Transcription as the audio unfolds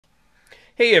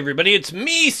Hey everybody, it's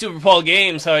me, Super Paul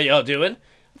Games. How are y'all doing?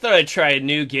 I thought I'd try a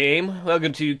new game.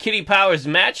 Welcome to Kitty Powers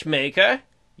Matchmaker.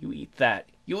 You eat that.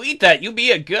 You eat that. You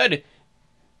be a good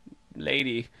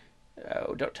lady.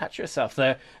 Oh, don't touch yourself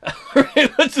there.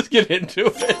 Alright, let's just get into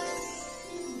it.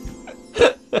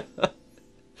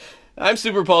 I'm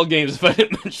Super Paul Games if I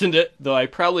didn't mention it, though I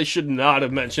probably should not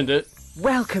have mentioned it.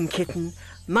 Welcome, kitten.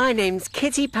 My name's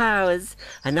Kitty Powers,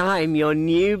 and I'm your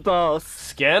new boss.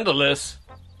 Scandalous.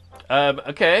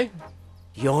 Okay.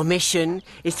 Your mission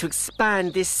is to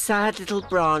expand this sad little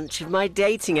branch of my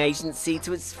dating agency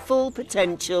to its full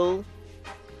potential.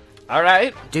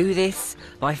 Alright. Do this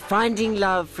by finding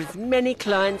love for as many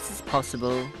clients as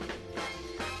possible.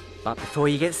 But before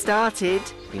you get started,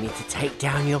 we need to take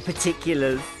down your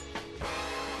particulars.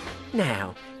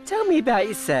 Now, tell me about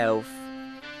yourself.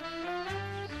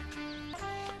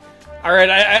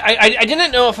 Alright, I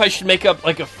didn't know if I should make up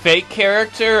like a fake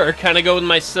character or kind of go with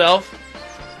myself.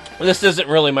 Well, this isn't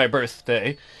really my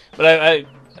birthday, but I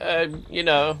you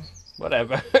know,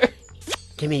 whatever.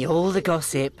 Give me all the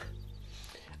gossip.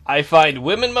 I find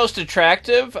women most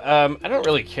attractive. I don't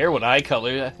really care what eye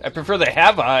color. I prefer they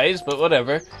have eyes, but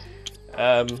whatever.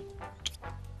 I don't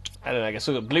know, I guess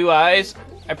we'll go blue eyes.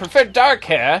 I prefer dark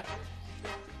hair.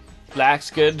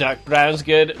 Black's good, dark brown's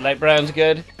good, light brown's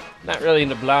good. Not really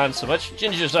into blonde so much.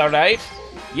 Ginger's alright.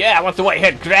 Yeah, I want the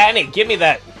white-haired granny. Give me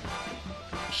that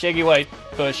shaggy white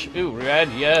bush. Ooh,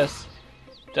 red, yes.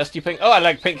 Dusty pink. Oh, I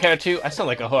like pink hair too. I sound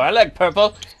like a whore. I like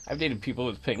purple. I've dated people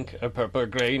with pink or purple or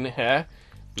green hair.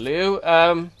 Blue,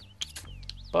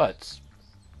 butts.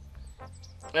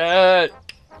 I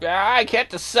can't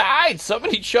decide. So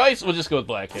many choices. We'll just go with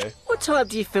black hair. What type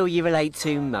do you feel you relate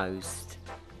to most?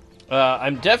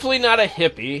 I'm definitely not a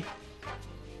hippie.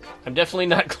 I'm definitely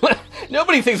not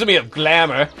nobody thinks of me of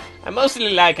glamour. I'm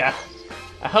mostly like a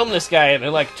homeless guy in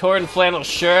a like torn flannel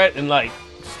shirt and like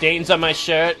stains on my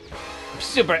shirt. I'm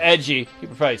super edgy.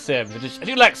 People probably say I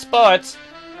do like sports.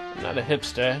 I'm not a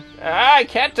hipster. I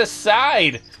can't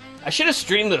decide. I should have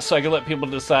streamed this so I could let people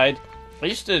decide. I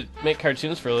used to make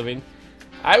cartoons for a living.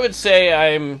 I would say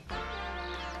I'm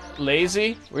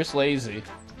lazy. Where's lazy?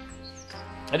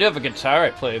 I do have a guitar I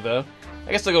play though.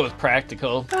 I guess I'll go with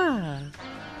practical.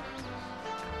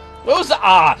 What was the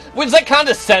ah? Was that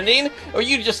condescending? Or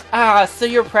you just so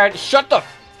you're practical? Shut the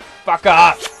fuck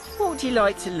up! What would you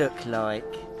like to look like?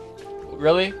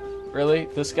 Really? Really?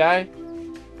 This guy?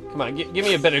 Come on, give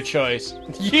me a better choice.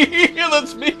 Yeah,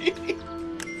 that's me!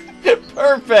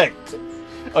 Perfect!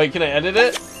 Oh, can I edit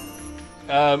it?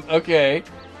 Okay.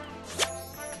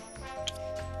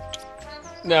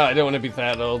 No, I don't want to be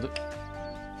that old.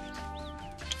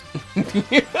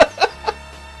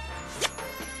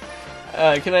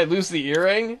 Can I lose the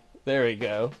earring? There we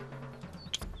go.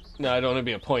 No, I don't want to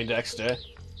be a Poindexter.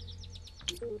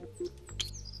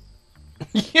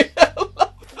 Yeah, I love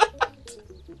that!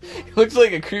 He looks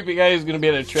like a creepy guy who's gonna be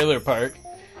at a trailer park.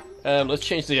 Let's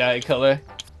change the eye color.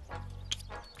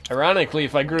 Ironically,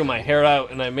 if I grew my hair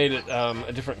out and I made it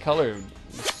a different color,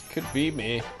 this could be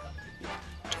me.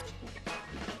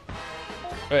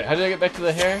 Alright, how did I get back to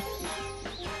the hair?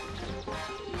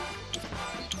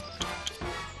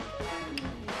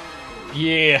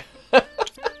 Yeah.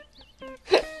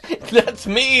 That's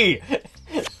me!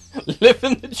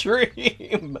 Living the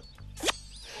dream!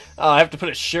 Oh, I have to put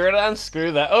a shirt on?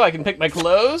 Screw that. Oh, I can pick my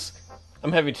clothes?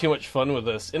 I'm having too much fun with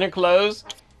this. Inner clothes?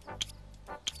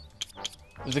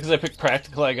 Is it because I picked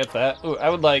practical I get that? Ooh, I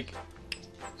would like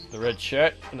the red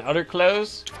shirt. And outer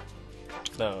clothes?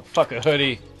 No, fuck a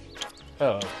hoodie.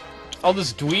 Oh. All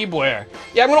this dweeb wear.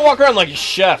 Yeah, I'm gonna walk around like a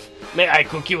chef. May I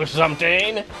cook you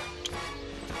something?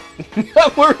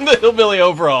 I'm wearing the hillbilly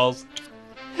overalls.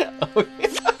 Oh, yeah.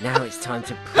 Now it's time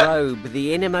to probe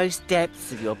the innermost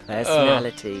depths of your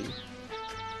personality.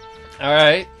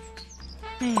 Alright.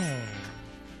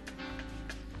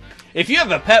 If you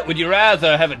have a pet, would you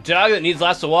rather have a dog that needs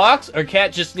lots of walks or a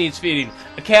cat just needs feeding?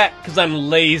 A cat, because I'm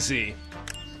lazy.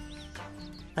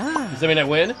 Does that mean I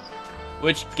win?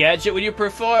 Which gadget would you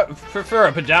prefer?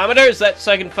 A pedometer? Is that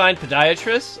so I can find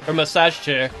podiatrists? Or massage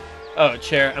chair? Oh,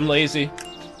 chair. I'm lazy.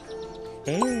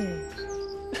 What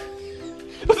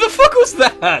the fuck was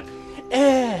that?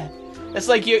 It's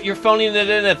like you're phoning it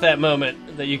in at that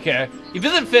moment that you care. You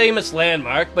visit a famous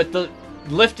landmark, but the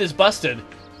lift is busted.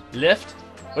 Lift?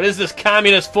 What is this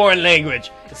communist foreign language?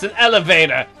 It's an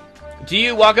elevator. Do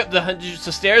you walk up the hundreds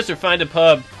of stairs or find a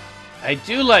pub? I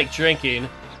do like drinking,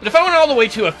 but if I went all the way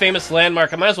to a famous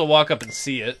landmark, I might as well walk up and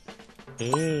see it.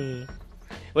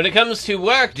 When it comes to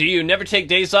work, do you never take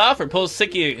days off or pull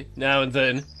sickie now and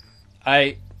then?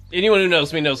 Anyone who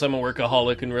knows me knows I'm a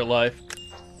workaholic in real life.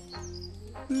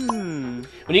 Hmm.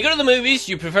 When you go to the movies,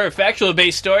 do you prefer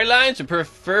factual-based storylines or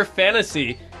prefer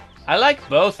fantasy? I like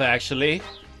both, actually.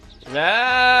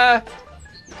 I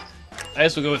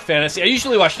guess we'll go with fantasy. I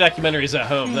usually watch documentaries at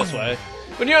home, that's why.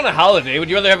 When you're on a holiday, would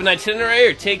you rather have an itinerary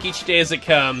or take each day as it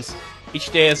comes?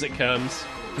 Each day as it comes.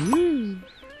 Ooh.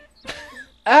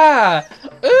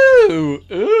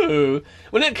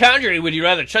 When in Conjuring, would you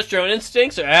rather trust your own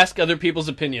instincts or ask other people's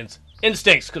opinions?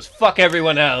 Instincts, because fuck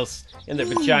everyone else in their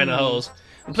vagina holes.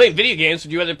 When playing video games,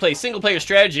 would you rather play single-player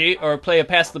strategy or play a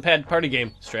pass-the-pad party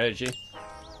game? Strategy.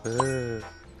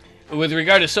 With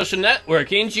regard to social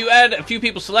networking, do you add a few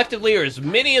people selectively or as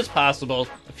many as possible?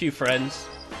 A few friends.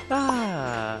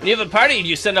 When you have a party, do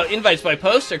you send out invites by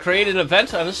post or create an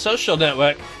event on a social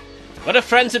network? What are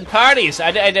friends and parties?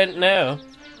 I don't know.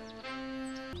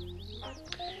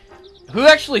 Who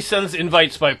actually sends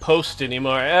invites by post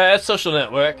anymore? Social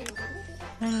network.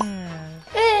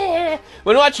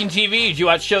 When watching TV, do you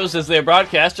watch shows as they're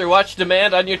broadcast or watch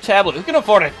demand on your tablet? Who can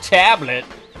afford a tablet?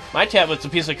 My tablet's a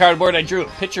piece of cardboard I drew a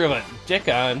picture of a dick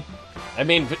on. I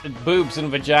mean, boobs and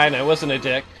vagina. It wasn't a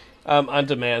dick. On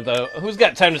demand, though. Who's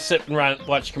got time to sit and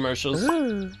watch commercials?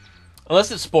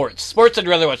 Unless it's sports. Sports I'd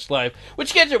rather watch live.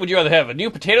 Which gadget would you rather have? A new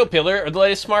potato peeler or the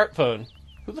latest smartphone?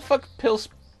 Who the fuck pills...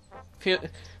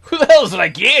 Who the hell is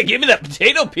like, yeah, give me that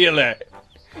potato peeler?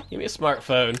 Give me a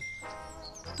smartphone.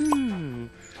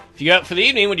 If you go out for the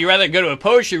evening, would you rather go to a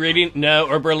poetry reading? No,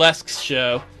 or burlesque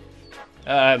show?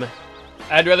 I'd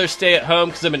rather stay at home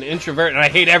because I'm an introvert and I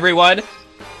hate everyone.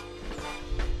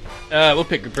 We'll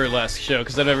pick a burlesque show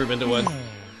because I've never been to one.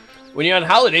 When you're on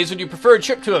holidays, would you prefer a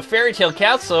trip to a fairy tale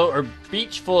castle or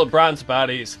beach full of bronze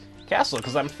bodies? Castle,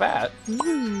 because I'm fat.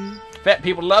 Fat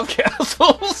people love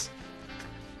castles.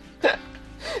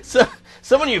 So,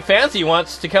 someone you fancy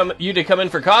wants to come in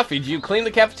for coffee. Do you clean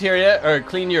the cafeteria or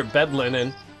clean your bed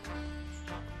linen?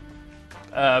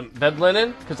 Bed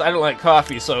linen? Because I don't like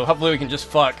coffee, so hopefully we can just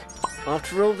fuck.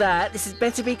 After all that, this had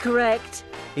better be correct.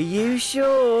 Are you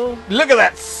sure? Look at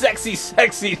that sexy,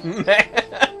 sexy man.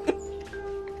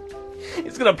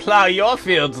 He's gonna plow your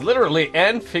fields, literally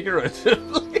and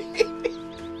figuratively.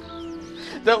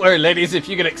 Don't worry, ladies, if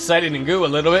you get excited and goo a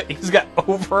little bit, he's got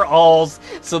overalls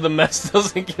so the mess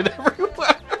doesn't get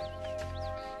everywhere.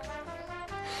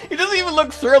 He doesn't even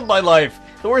look thrilled by life.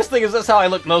 The worst thing is that's how I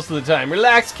look most of the time.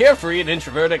 Relaxed, carefree, and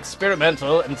introvert,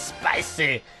 experimental, and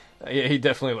spicy. Yeah, he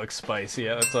definitely looks spicy,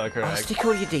 yeah, that's all correct. I'll stick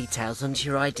all your details onto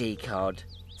your ID card,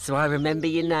 so I remember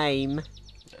your name.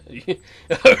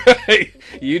 Alright,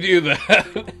 you do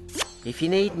that. If you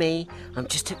need me, I'm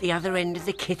just at the other end of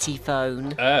the kitty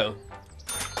phone. Oh.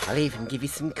 I'll even give you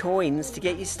some coins to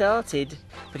get you started,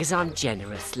 because I'm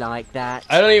generous like that.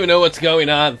 I don't even know what's going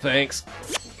on, thanks.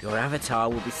 Your avatar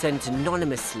will be sent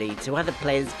anonymously to other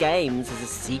players' games as a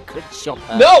secret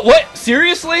shopper. No, what?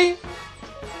 Seriously?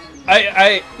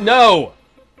 No.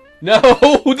 No,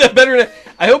 that better.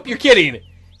 I hope you're kidding.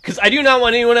 Because I do not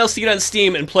want anyone else to get on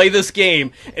Steam and play this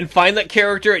game and find that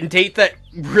character and date that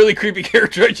really creepy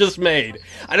character I just made.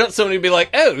 I don't want somebody to be like,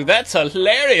 oh, that's a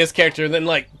hilarious character, and then,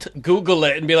 like, Google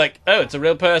it and be like, oh, it's a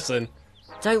real person.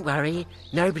 Don't worry,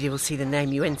 nobody will see the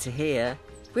name you enter here.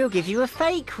 We'll give you a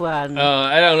fake one.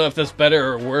 I don't know if that's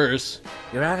better or worse.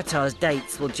 Your avatar's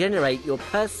dates will generate your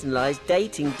personalized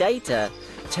dating data,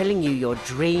 telling you your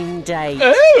dream date.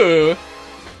 Oh!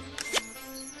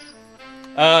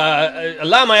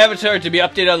 Allow my avatar to be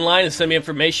updated online and send me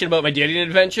information about my dating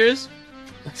adventures?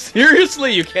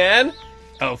 Seriously, you can?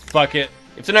 Oh, fuck it.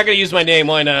 If they're not gonna use my name,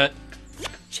 why not?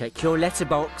 Check your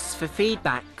letterbox for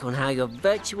feedback on how your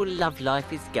virtual love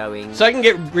life is going. So I can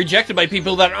get rejected by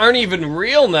people that aren't even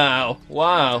real now.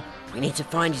 Wow. We need to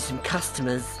find you some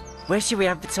customers. Where should we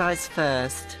advertise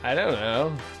first? I don't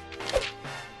know.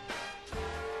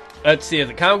 Let's see, at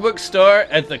the comic book store,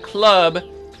 at the club,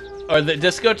 or the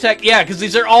discotheque. Yeah, because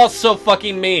these are all so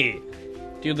fucking me.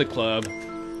 Do the club.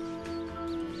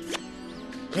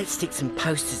 Let's stick some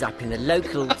posters up in the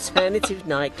local alternative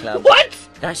nightclub. What?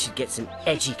 That should get some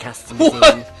edgy customers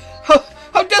What? in.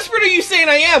 How desperate are you saying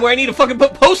I am, where I need to fucking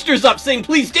put posters up saying,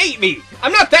 please date me?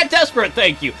 I'm not that desperate,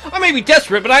 thank you. I may be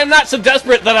desperate, but I'm not so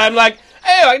desperate that I'm like,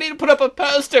 oh, I need to put up a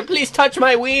poster, please touch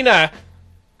my wiener.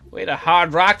 Way to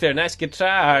hard rock there, nice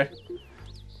guitar.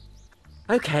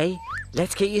 Okay,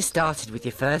 let's get you started with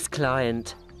your first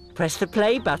client. Press the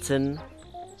play button.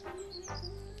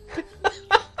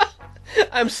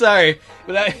 I'm sorry,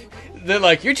 but they're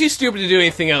like, you're too stupid to do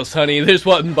anything else, honey. There's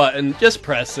one button. Just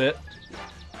press it.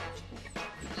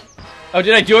 Oh,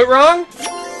 did I do it wrong?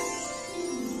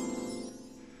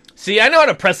 See, I know how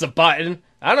to press a button.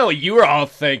 I don't know what you were all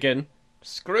thinking.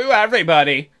 Screw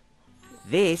everybody.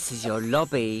 This is your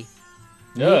lobby.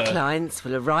 New Ugh. clients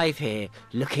will arrive here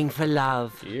looking for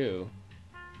love. Ew.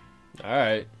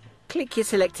 Alright. Click your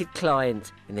selected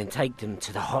client and then take them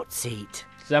to the hot seat.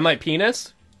 Is that my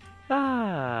penis?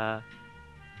 Ah.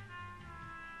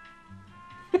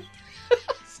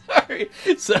 Sorry.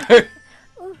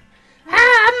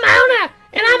 Hi, I'm Mona,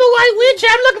 and I'm a white witch.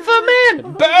 I'm looking for a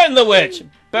man. Burn the witch.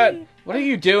 Burn. What are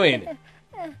you doing?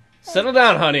 Settle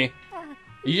down, honey.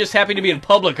 You're just happy to be in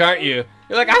public, aren't you?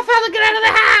 You're like, I finally get out of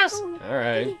the house. All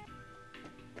right.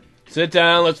 Sit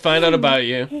down. Let's find out about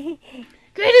you.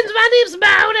 Greetings, my name's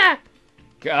Mona.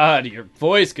 God, your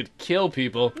voice could kill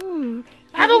people.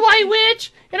 I'm a white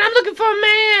witch, and I'm looking for a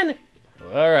man.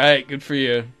 All right, good for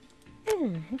you.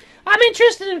 I'm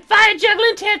interested in fire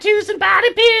juggling, tattoos, and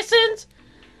body piercings.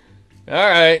 All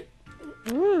right.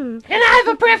 And I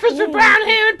have a preference for brown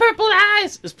hair and purple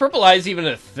eyes. Is purple eyes even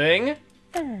a thing?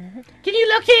 Can you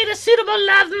locate a suitable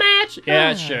love match?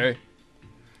 Yeah, sure.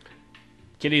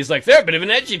 Kitty's like, they're a bit of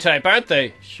an edgy type, aren't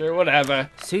they? Sure, whatever.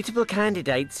 Suitable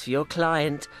candidates for your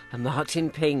client are marked in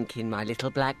pink in my little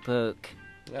black book.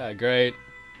 Ah, great.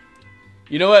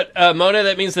 You know what, Mona,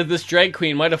 that means that this drag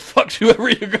queen might have fucked whoever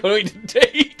you're going to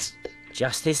date.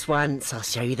 Just this once, I'll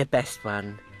show you the best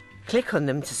one. Click on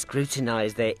them to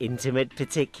scrutinize their intimate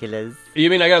particulars. You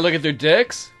mean I gotta look at their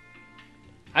dicks?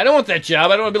 I don't want that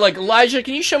job. I don't want to be like, Elijah,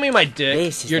 can you show me my dick?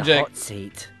 This is your the dick. hot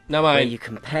seat. Not Where mine. you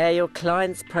compare your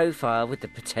client's profile with the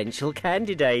potential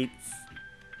candidates.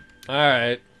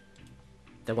 Alright.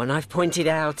 The one I've pointed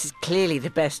out is clearly the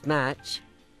best match.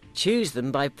 Choose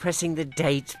them by pressing the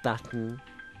date button.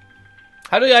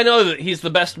 How do I know that he's the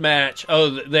best match? Oh,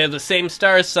 they have the same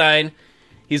star sign.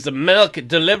 He's the milk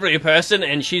delivery person,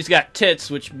 and she's got tits,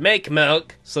 which make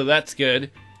milk, so that's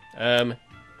good. And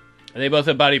they both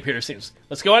have body piercings.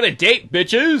 Let's go on a date,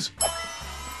 bitches!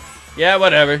 Yeah,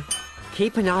 whatever.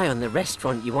 Keep an eye on the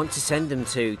restaurant you want to send them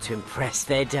to impress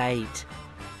their date.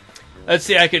 Let's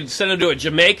see, I could send them to a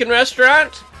Jamaican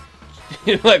restaurant?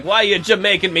 Like, why you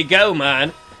Jamaican me go,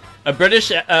 man? A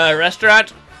British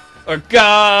restaurant? Or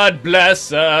God bless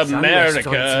Some restaurants are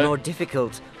America. more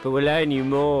difficult, but will earn you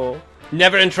more.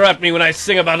 Never interrupt me when I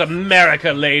sing about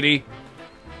America, lady.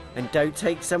 And don't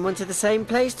take someone to the same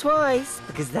place twice,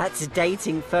 because that's a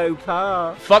dating faux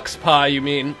pas. Fuck's pa, you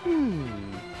mean?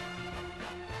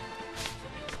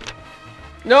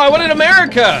 No, I wanted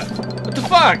America! What the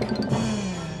fuck?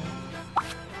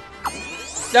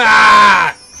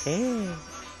 Ah!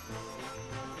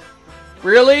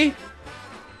 Really?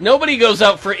 Nobody goes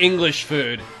out for English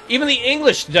food. Even the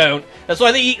English don't. That's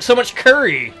why they eat so much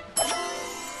curry.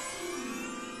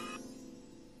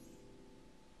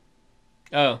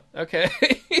 Oh, okay.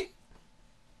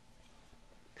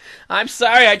 I'm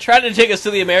sorry, I tried to take us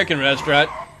to the American restaurant.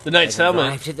 The night They've Selma.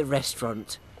 arrived at the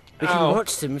restaurant. We can Ow.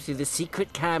 watch them through the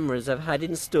secret cameras I've had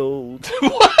installed.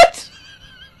 What?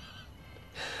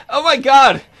 Oh my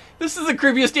god! This is the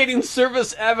creepiest dating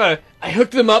service ever! I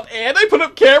hooked them up and I put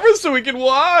up cameras so we can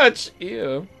watch!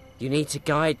 Ew. You need to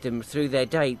guide them through their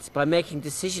dates by making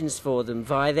decisions for them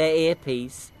via their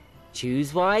earpiece.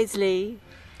 Choose wisely.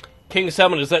 King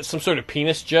Salmon, is that some sort of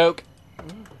penis joke?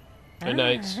 Good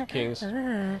night, Kings.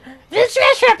 This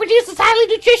restaurant produces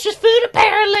highly nutritious food,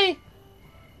 apparently!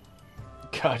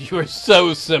 God, you are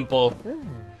so simple.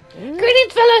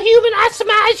 Greetings, fellow human. I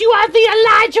surmise you are the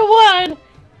Elijah one.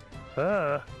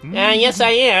 Yes, I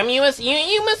am. You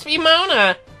must be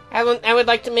Mona. I would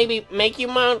like to maybe make you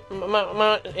Mona,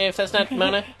 if that's not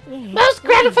Mona. Most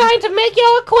gratifying to make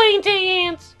your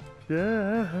acquaintance.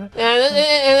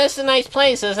 This is a nice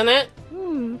place, isn't it?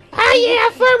 Ah, yeah,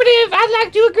 affirmative. I'd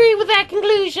like to agree with that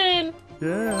conclusion.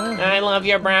 I love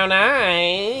your brown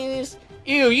eyes.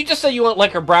 Ew, you just said you won't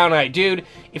like her brown eye, dude.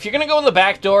 If you're gonna go in the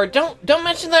back door, don't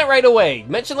mention that right away.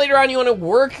 Mention later on you want to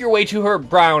work your way to her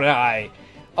brown eye.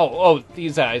 Oh,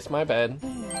 these eyes, my bad.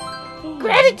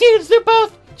 Gratitudes, they're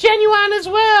both genuine as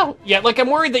well. Yeah, like I'm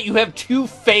worried that you have two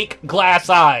fake glass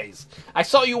eyes. I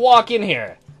saw you walk in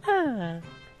here.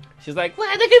 She's like, well,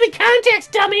 they're gonna be contacts,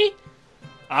 dummy.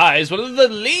 Eyes, one of the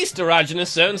least erogenous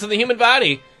zones in the human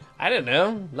body. I don't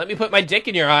know. Let me put my dick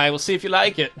in your eye. We'll see if you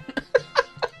like it.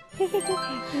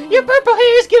 Your purple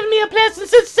hair is giving me a pleasant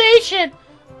sensation.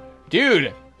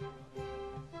 Dude.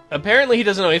 Apparently he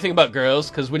doesn't know anything about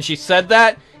girls, because when she said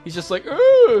that, he's just like,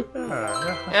 ooh.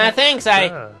 Thanks,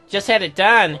 I just had it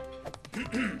done.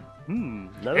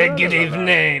 Good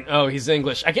evening. Oh, he's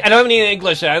English. I don't have any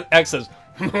English accents.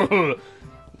 No,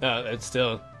 it's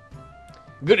still...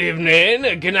 Good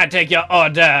evening. Can I take your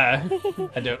order?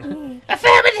 I don't.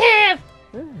 Affirmative.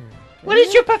 What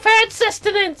is your preferred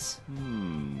sustenance?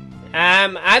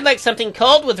 I'd like something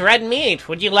cold with red meat.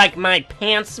 Would you like my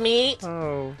pants meat?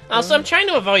 Oh. Also, I'm trying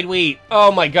to avoid wheat.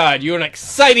 Oh my god, you're an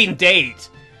exciting date.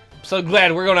 I'm so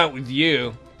glad we're going out with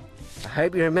you. I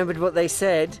hope you remembered what they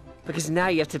said, because now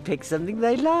you have to pick something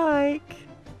they like.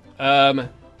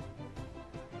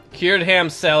 Cured ham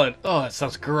salad. Oh, that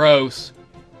sounds gross.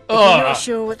 If you're not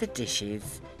sure what the dish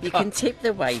is, you can tip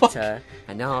the waiter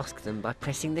and ask them by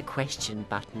pressing the question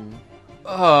button.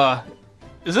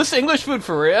 Is this English food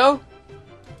for real?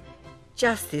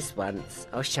 Just this once,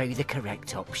 I'll show you the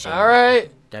correct option.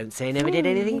 Alright. Don't say I never did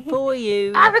anything for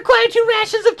you. I require 2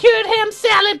 rations of cured ham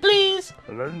salad, please.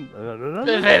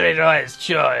 Very nice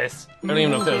choice. I don't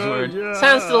even know if that was a word.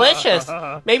 Sounds delicious.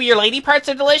 Maybe your lady parts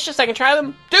are delicious. I can try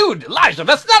them. Dude, Elijah,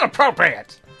 that's not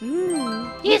appropriate.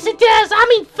 Yes, it does. I'm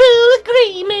in full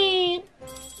agreement.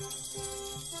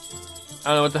 I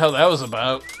don't know what the hell that was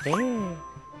about. There.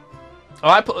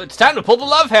 Oh, it's time to pull the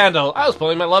love handle. I was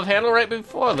pulling my love handle right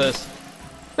before this.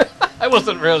 I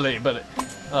wasn't really, but...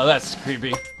 Oh, that's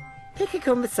creepy. Pick a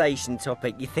conversation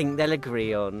topic you think they'll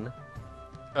agree on.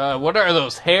 What are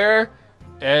those? Hair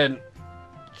and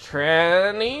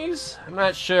trannies? I'm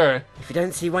not sure. If you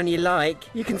don't see one you like,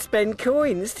 you can spend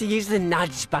coins to use the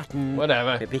nudge button.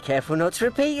 Whatever. But be careful not to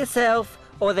repeat yourself,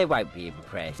 or they won't be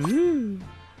impressed.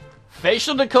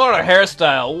 Facial decor or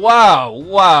hairstyle? Wow,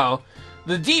 wow.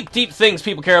 The deep things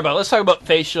people care about. Let's talk about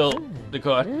facial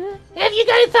decor. Have you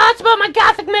got any thoughts about my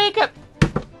gothic makeup?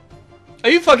 Are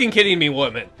you fucking kidding me,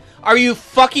 woman? Are you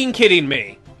fucking kidding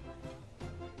me?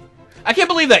 I can't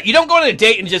believe that. You don't go on a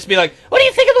date and just be like, what do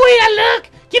you think of the way I look?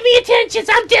 Give me attention,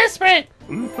 I'm desperate.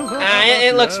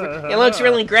 It looks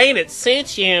really great. It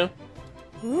suits you.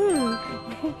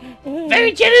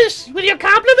 Very generous with your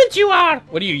compliments you are.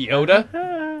 What are you,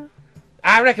 Yoda?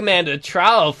 I recommend a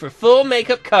trowel for full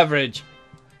makeup coverage.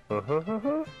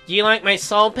 Do you like my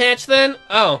soul patch then?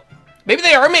 Oh, maybe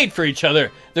they are made for each other.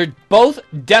 They're both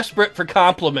desperate for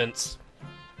compliments.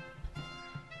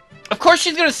 Of course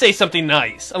she's gonna say something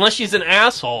nice, unless she's an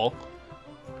asshole.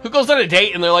 Who goes on a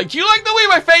date and they're like, do you like the way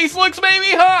my face looks, baby?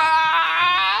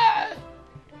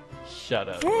 Shut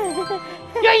up.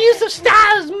 Your use of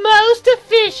style is most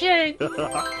efficient.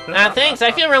 Thanks,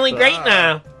 I feel really great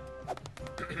now.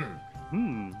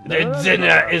 The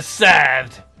dinner is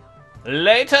served.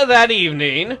 Later that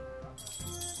evening...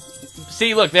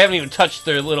 See, look, they haven't even touched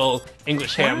their little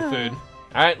English ham food.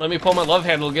 Alright, let me pull my love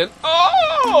handle again.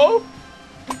 Oh!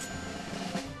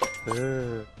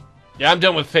 Yeah, I'm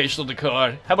done with facial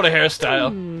decor. How about a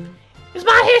hairstyle? Is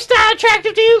my hairstyle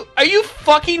attractive to you? Are you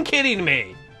fucking kidding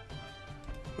me?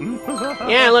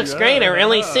 Yeah, it looks great. It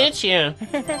really suits you.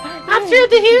 I'm thrilled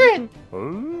to hear it.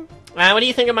 What do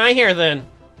you think of my hair, then?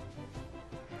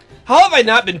 How have I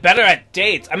not been better at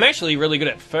dates? I'm actually really good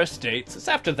at first dates. It's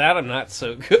after that I'm not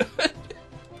so good.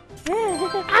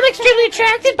 I'm extremely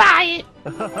attracted by it.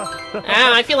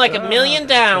 I feel like $1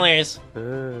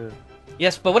 million.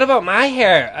 Yes, but what about my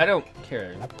hair? I don't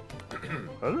care.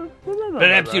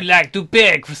 Perhaps you'd like to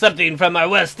pick for something from our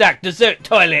well-stocked dessert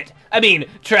toilet. I mean,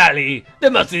 trolley.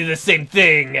 They're mostly the same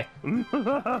thing.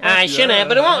 I shouldn't,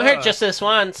 but it won't hurt just this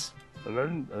once.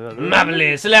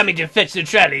 Marvelous. Allow me to fetch the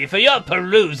trolley for your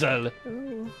perusal.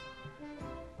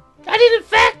 I didn't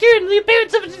factor in the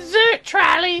appearance of a dessert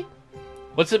trolley.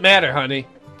 What's it matter, honey?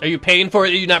 Are you paying for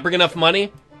it? Are you not bringing enough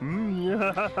money?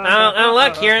 Oh,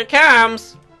 look, here it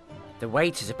comes. The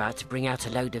waiter's about to bring out a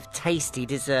load of tasty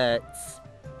desserts.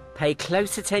 Pay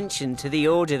close attention to the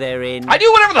order they're in. I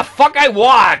do whatever the fuck I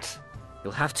want!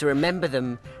 You'll have to remember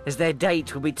them, as their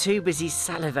date will be too busy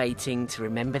salivating to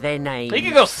remember their names. You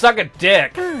can go suck a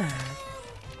dick.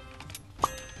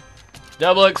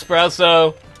 Double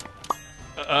espresso.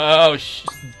 Oh,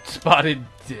 spotted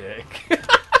dick.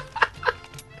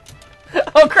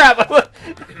 Oh crap!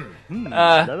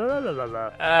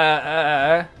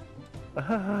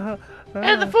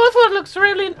 And the fourth one looks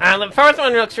really. The fourth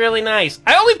one looks really nice.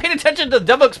 I only paid attention to the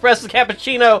double espresso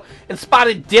cappuccino and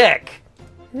spotted dick.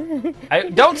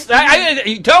 Don't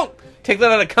take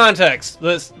that out of context.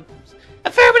 This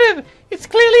affirmative. It's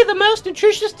clearly the most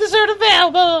nutritious dessert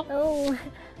available.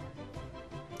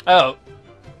 Oh,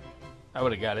 I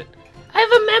would have got it. I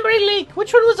have a memory leak.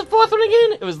 Which one was the fourth one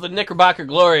again? It was the Knickerbocker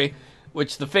Glory,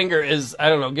 which the finger is, I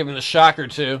don't know, giving the shocker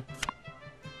to.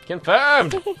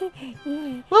 Confirmed.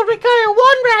 We'll require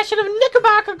 1 ration of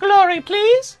Knickerbocker Glory,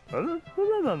 please.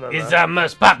 It's our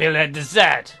most popular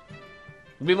dessert.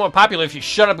 It'd be more popular if you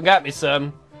shut up and got me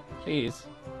some. Please.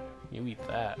 You eat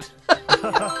that.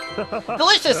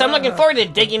 Delicious. I'm looking forward to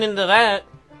digging into that.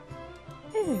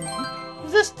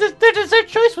 Their dessert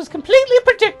choice was completely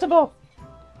predictable.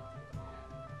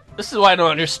 This is why I don't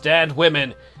understand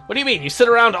women. What do you mean? You sit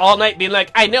around all night being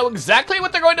like, I know exactly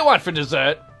what they're going to want for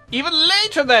dessert. Even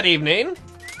later that evening.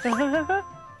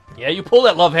 Yeah, you pull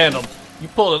that love handle. You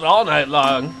pull it all night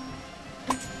long.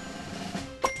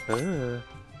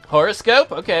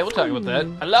 Horoscope? Okay, we'll talk about that.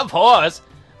 I love horse.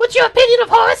 What's your opinion of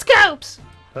horoscopes?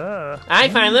 I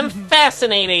find them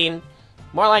fascinating.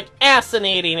 More like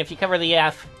assinating if you cover the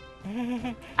F.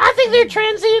 I think they're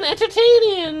transient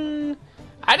entertaining.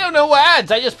 I don't know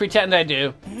words, I just pretend I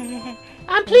do.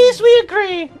 I'm pleased we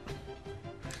agree.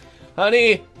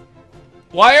 Honey,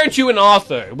 why aren't you an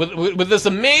author? With this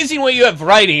amazing way you have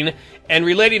writing and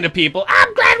relating to people,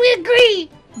 I'm glad we agree.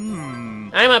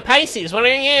 I'm a Pisces, what are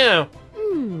you?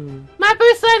 My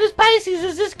birth sign is Pisces,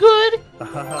 is this good?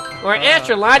 We're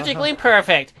astrologically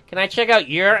perfect. Can I check out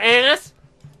your ass?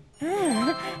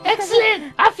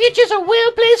 Excellent! Our futures are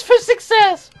well placed for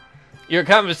success! Your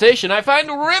conversation I find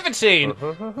riveting!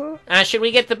 Should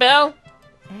we get the bell?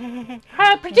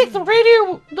 I predict the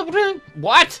radio...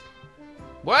 What?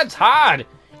 What's hard?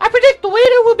 I predict the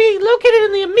waiter will be located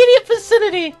in the immediate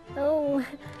vicinity. Oh.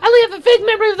 I only have a vague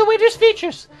memory of the waiter's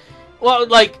features. Well,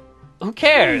 like, who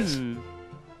cares?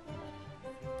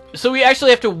 So we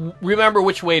actually have to remember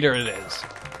which waiter it is.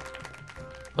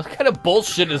 What kind of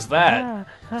bullshit is that?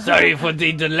 Sorry for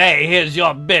the delay, here's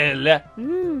your bill.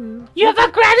 You have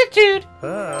a gratitude!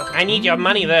 I need your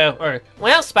money, though. Or,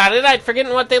 well, Spotted, I'd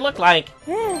forgotten what they look like.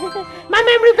 My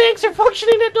memory banks are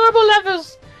functioning at normal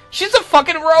levels. She's a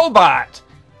fucking robot!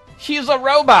 She's a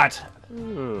robot!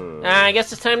 I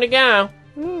guess it's time to go.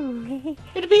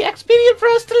 It'd be expedient for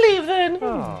us to leave, then.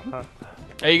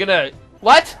 Are you gonna...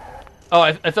 What? Oh,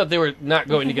 I thought they were not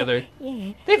going together.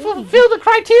 They fulfill the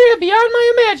criteria beyond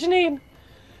my imagining.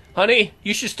 Honey,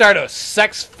 you should start a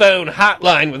sex phone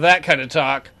hotline with that kind of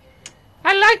talk.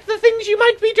 I like the things you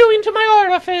might be doing to my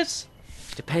orifice.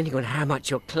 Depending on how much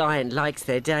your client likes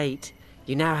their date,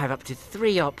 you now have up to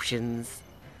 3 options.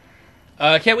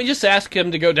 Can't we just ask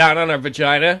him to go down on our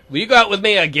vagina? Will you go out with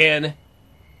me again?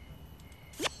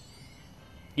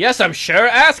 Yes, I'm sure.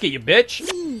 Ask it, you bitch.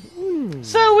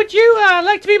 So, would you,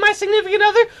 like to be my significant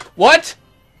other? What?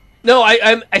 No,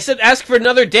 I said ask for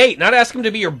another date, not ask him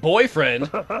to be your boyfriend.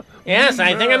 Yes,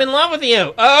 I think I'm in love with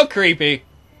you. Oh, creepy.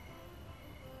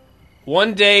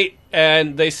 One date,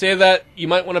 and they say that you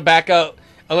might want to back out,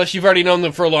 unless you've already known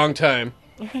them for a long time.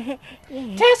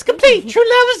 Task complete. True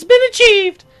love has been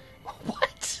achieved.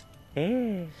 What?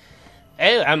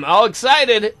 Hey, I'm all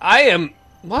excited. I am...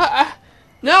 What?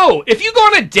 No, if you go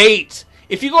on a date...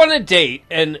 If you go on a date,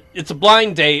 and it's a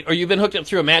blind date, or you've been hooked up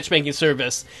through a matchmaking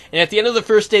service, and at the end of the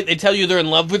first date they tell you they're in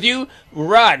love with you,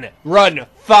 run. Run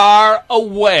far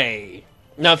away.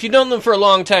 Now, if you've known them for a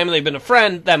long time and they've been a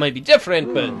friend, that might be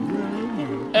different, but...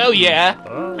 Oh, yeah.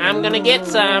 I'm gonna get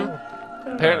some.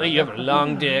 Apparently you have a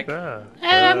long dick.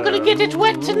 I'm gonna get it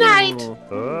wet tonight.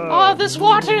 Oh, this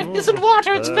water isn't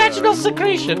water, it's vaginal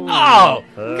secretion. Oh,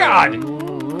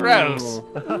 God. Gross.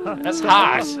 That's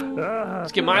hot.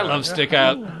 Let's get my love stick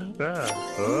out.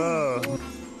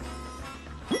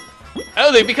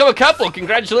 Oh, they become a couple.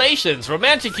 Congratulations.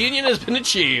 Romantic union has been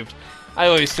achieved. I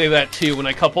always say that, too, when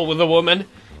I couple with a woman.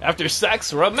 After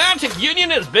sex, romantic union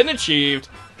has been achieved.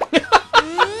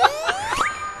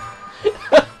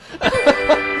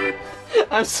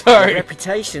 I'm sorry. Your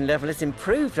reputation level has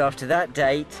improved after that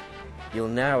date. You'll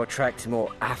now attract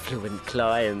more affluent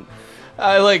clients.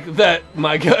 I like that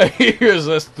my guy hears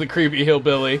us, the creepy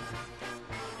hillbilly.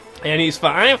 And he's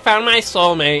fine. I found my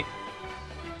soulmate.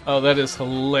 Oh, that is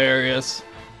hilarious.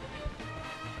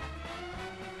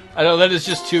 I know, that is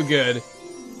just too good.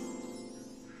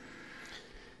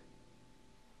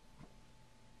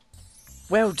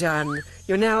 Well done.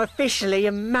 You're now officially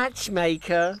a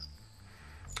matchmaker.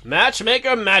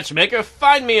 Matchmaker, matchmaker,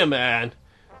 find me a man.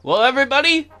 Well,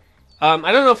 everybody, I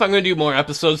don't know if I'm going to do more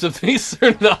episodes of these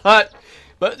or not,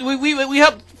 but we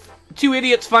help 2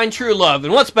 idiots find true love,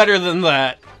 and what's better than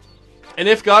that? And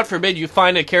if, God forbid, you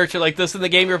find a character like this in the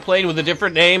game you're playing with a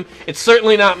different name, it's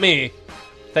certainly not me.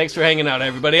 Thanks for hanging out,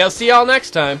 everybody. I'll see y'all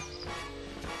next time.